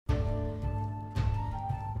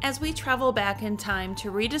As we travel back in time to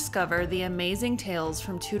rediscover the amazing tales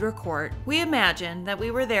from Tudor court, we imagine that we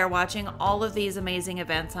were there watching all of these amazing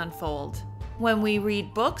events unfold. When we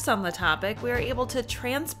read books on the topic, we are able to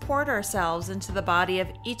transport ourselves into the body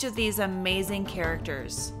of each of these amazing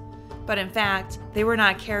characters. But in fact, they were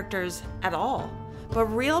not characters at all, but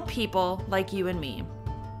real people like you and me.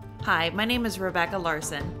 Hi, my name is Rebecca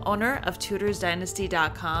Larson, owner of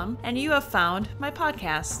TudorsDynasty.com, and you have found my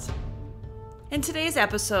podcast. In today's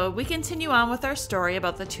episode, we continue on with our story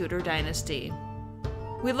about the Tudor Dynasty.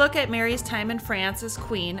 We look at Mary's time in France as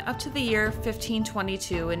queen up to the year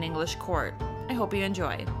 1522 in English court. I hope you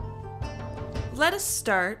enjoy. Let us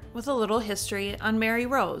start with a little history on Mary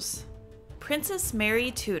Rose. Princess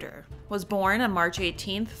Mary Tudor was born on March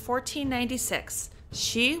 18, 1496.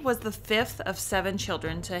 She was the fifth of 7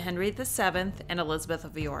 children to Henry VII and Elizabeth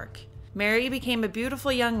of York. Mary became a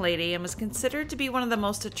beautiful young lady and was considered to be one of the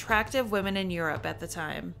most attractive women in Europe at the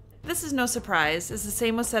time. This is no surprise, as the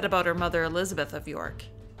same was said about her mother Elizabeth of York.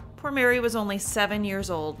 Poor Mary was only 7 years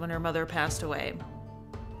old when her mother passed away.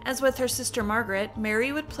 As with her sister Margaret,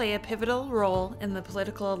 Mary would play a pivotal role in the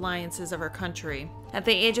political alliances of her country. At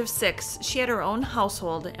the age of 6, she had her own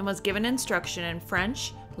household and was given instruction in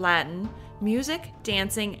French, Latin, music,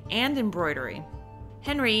 dancing, and embroidery.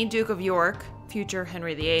 Henry, Duke of York, future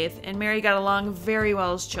Henry VIII, and Mary got along very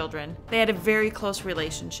well as children. They had a very close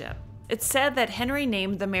relationship. It's said that Henry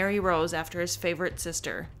named the Mary Rose after his favorite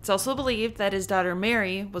sister. It's also believed that his daughter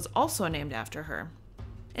Mary was also named after her.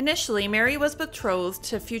 Initially, Mary was betrothed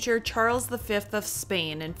to future Charles V of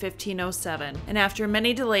Spain in 1507, and after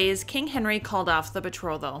many delays, King Henry called off the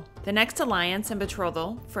betrothal. The next alliance and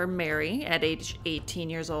betrothal for Mary, at age 18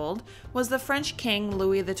 years old, was the French King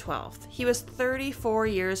Louis XII. He was 34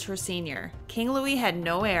 years her senior. King Louis had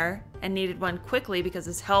no heir and needed one quickly because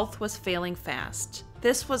his health was failing fast.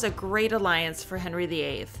 This was a great alliance for Henry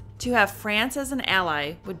VIII. To have France as an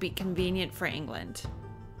ally would be convenient for England.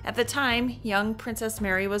 At the time, young Princess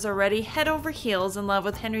Mary was already head over heels in love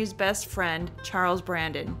with Henry's best friend, Charles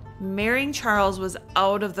Brandon. Marrying Charles was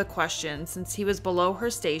out of the question since he was below her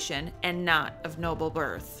station and not of noble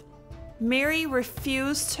birth. Mary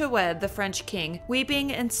refused to wed the French king,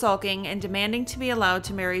 weeping and sulking and demanding to be allowed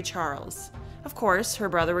to marry Charles. Of course, her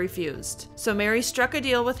brother refused. So Mary struck a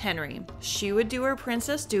deal with Henry. She would do her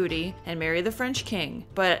princess duty and marry the French king,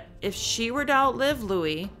 but if she were to outlive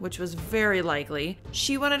Louis, which was very likely,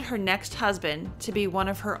 she wanted her next husband to be one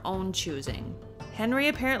of her own choosing. Henry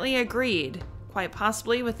apparently agreed, quite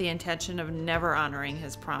possibly with the intention of never honoring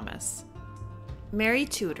his promise. Mary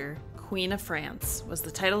Tudor, Queen of France, was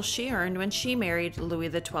the title she earned when she married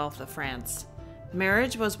Louis XII of France.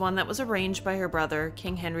 Marriage was one that was arranged by her brother,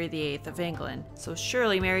 King Henry VIII of England, so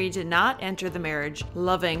surely Mary did not enter the marriage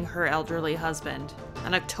loving her elderly husband.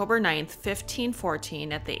 On October 9,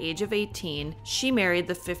 1514, at the age of 18, she married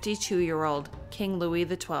the 52-year-old King Louis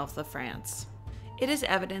XII of France. It is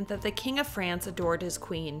evident that the King of France adored his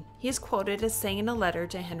queen. He is quoted as saying in a letter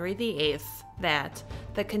to Henry VIII that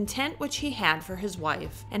the content which he had for his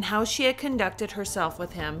wife and how she had conducted herself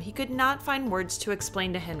with him he could not find words to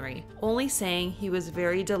explain to Henry, only saying he was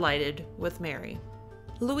very delighted with Mary.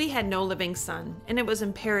 Louis had no living son, and it was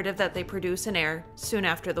imperative that they produce an heir soon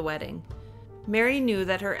after the wedding. Mary knew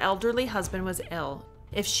that her elderly husband was ill.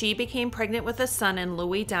 If she became pregnant with a son and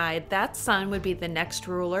Louis died, that son would be the next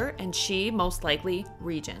ruler and she, most likely,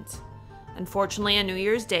 regent. Unfortunately, on New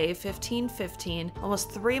Year's Day, 1515,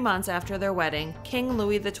 almost 3 months after their wedding, King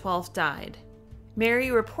Louis XII died. Mary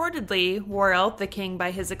reportedly wore out the king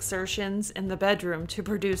by his exertions in the bedroom to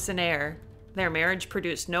produce an heir. Their marriage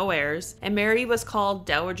produced no heirs, and Mary was called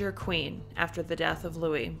Dowager Queen after the death of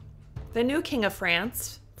Louis. The new King of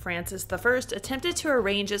France, Francis I, attempted to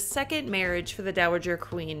arrange a second marriage for the Dowager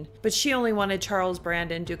Queen, but she only wanted Charles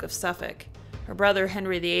Brandon, Duke of Suffolk. Her brother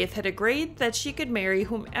Henry VIII had agreed that she could marry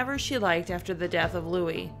whomever she liked after the death of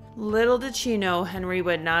Louis. Little did she know Henry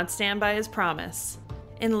would not stand by his promise.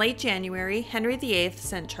 In late January, Henry VIII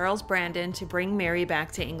sent Charles Brandon to bring Mary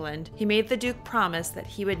back to England. He made the Duke promise that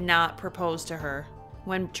he would not propose to her.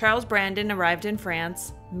 When Charles Brandon arrived in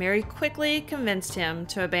France, Mary quickly convinced him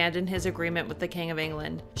to abandon his agreement with the King of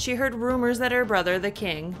England. She heard rumors that her brother, the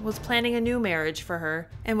king, was planning a new marriage for her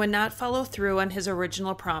and would not follow through on his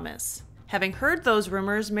original promise. Having heard those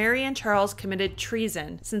rumors, Mary and Charles committed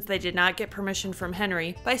treason, since they did not get permission from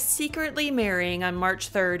Henry, by secretly marrying on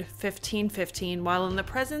March 3rd, 1515, while in the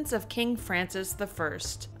presence of King Francis I.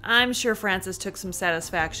 I'm sure Francis took some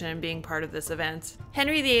satisfaction in being part of this event.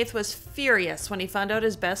 Henry VIII was furious when he found out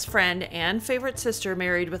his best friend and favorite sister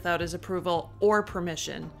married without his approval or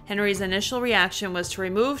permission. Henry's initial reaction was to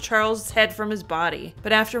remove Charles' head from his body,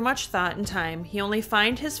 but after much thought and time, he only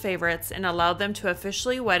fined his favorites and allowed them to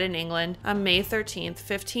officially wed in England on May 13th,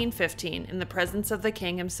 1515, in the presence of the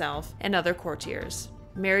king himself and other courtiers.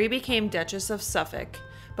 Mary became Duchess of Suffolk,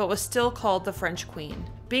 but was still called the French Queen.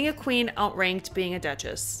 Being a queen outranked being a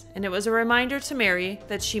duchess, and it was a reminder to Mary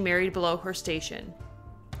that she married below her station.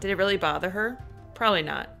 Did it really bother her? Probably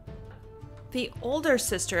not. The older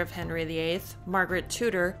sister of Henry VIII, Margaret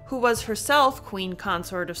Tudor, who was herself Queen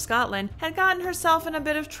Consort of Scotland, had gotten herself in a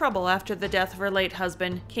bit of trouble after the death of her late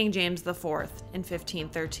husband, King James IV, in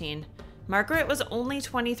 1513. Margaret was only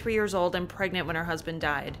 23 years old and pregnant when her husband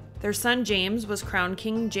died. Their son James was crowned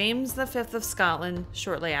King James V of Scotland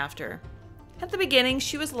shortly after. At the beginning,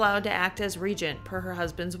 she was allowed to act as regent per her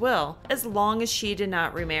husband's will, as long as she did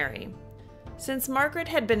not remarry. Since Margaret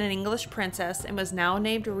had been an English princess and was now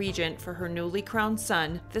named regent for her newly crowned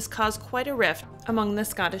son, this caused quite a rift among the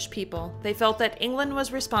Scottish people. They felt that England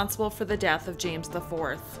was responsible for the death of James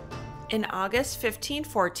IV. In August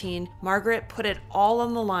 1514, Margaret put it all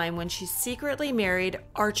on the line when she secretly married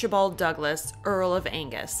Archibald Douglas, Earl of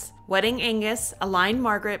Angus. Wedding Angus aligned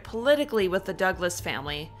Margaret politically with the Douglas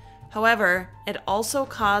family. However, it also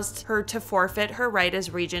caused her to forfeit her right as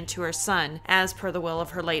regent to her son, as per the will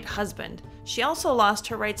of her late husband. She also lost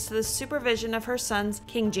her rights to the supervision of her sons,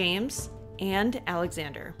 King James and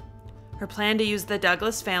Alexander. Her plan to use the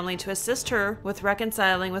Douglas family to assist her with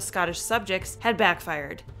reconciling with Scottish subjects had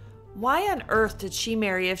backfired. Why on earth did she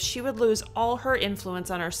marry if she would lose all her influence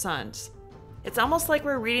on her sons? It's almost like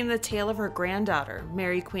we're reading the tale of her granddaughter,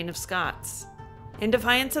 Mary, Queen of Scots. In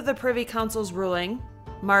defiance of the Privy Council's ruling,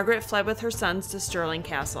 Margaret fled with her sons to Stirling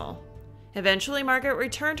Castle. Eventually, Margaret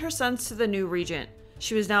returned her sons to the new regent.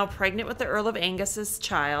 She was now pregnant with the Earl of Angus's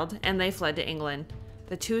child, and they fled to England.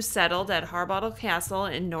 The two settled at Harbottle Castle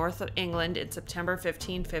in north of England in September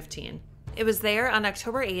 1515. It was there on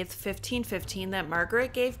October 8, 1515, that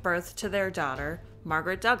Margaret gave birth to their daughter,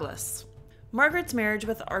 Margaret Douglas. Margaret's marriage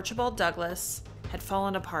with Archibald Douglas had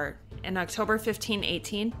fallen apart. In October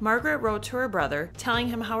 1518, Margaret wrote to her brother, telling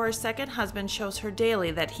him how her second husband shows her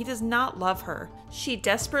daily that he does not love her. She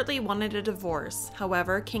desperately wanted a divorce.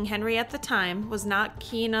 However, King Henry at the time was not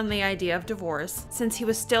keen on the idea of divorce, since he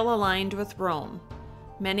was still aligned with Rome.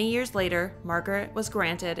 Many years later, Margaret was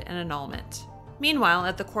granted an annulment. Meanwhile,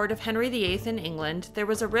 at the court of Henry VIII in England, there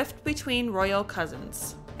was a rift between royal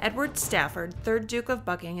cousins. Edward Stafford, 3rd Duke of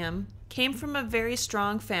Buckingham, came from a very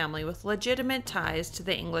strong family with legitimate ties to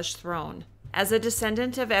the English throne. As a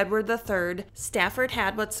descendant of Edward III, Stafford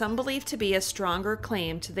had what some believe to be a stronger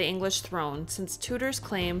claim to the English throne, since Tudor's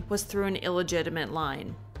claim was through an illegitimate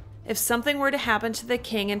line. If something were to happen to the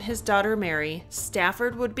king and his daughter Mary,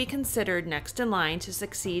 Stafford would be considered next in line to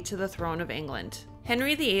succeed to the throne of England.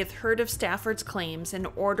 Henry VIII heard of Stafford's claims and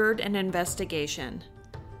ordered an investigation.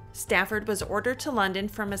 Stafford was ordered to London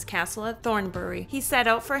from his castle at Thornbury. He set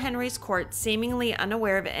out for Henry's court seemingly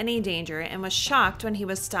unaware of any danger and was shocked when he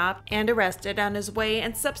was stopped and arrested on his way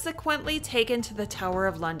and subsequently taken to the Tower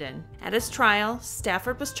of London. At his trial,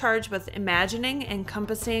 Stafford was charged with imagining and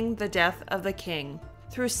compassing the death of the king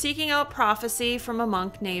through seeking out prophecy from a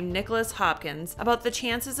monk named Nicholas Hopkins about the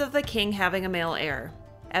chances of the king having a male heir.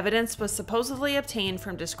 Evidence was supposedly obtained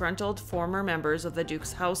from disgruntled former members of the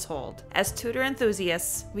Duke's household. As Tudor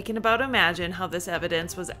enthusiasts, we can about imagine how this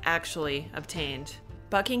evidence was actually obtained.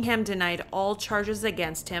 Buckingham denied all charges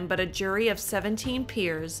against him, but a jury of 17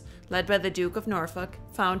 peers, led by the Duke of Norfolk,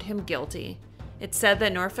 found him guilty. It's said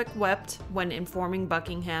that Norfolk wept when informing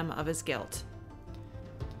Buckingham of his guilt.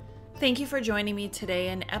 Thank you for joining me today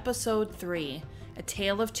in Episode 3, A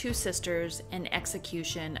Tale of Two Sisters and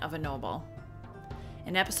Execution of a Noble.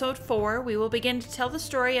 In Episode 4, we will begin to tell the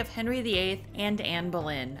story of Henry VIII and Anne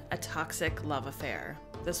Boleyn, a toxic love affair.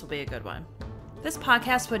 This will be a good one. This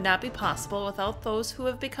podcast would not be possible without those who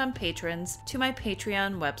have become patrons to my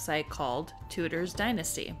Patreon website called Tudors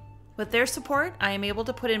Dynasty. With their support, I am able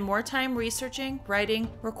to put in more time researching, writing,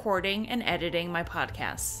 recording, and editing my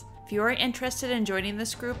podcasts. If you are interested in joining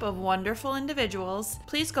this group of wonderful individuals,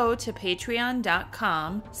 please go to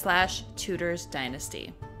patreon.com/Tudors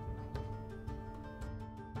Dynasty.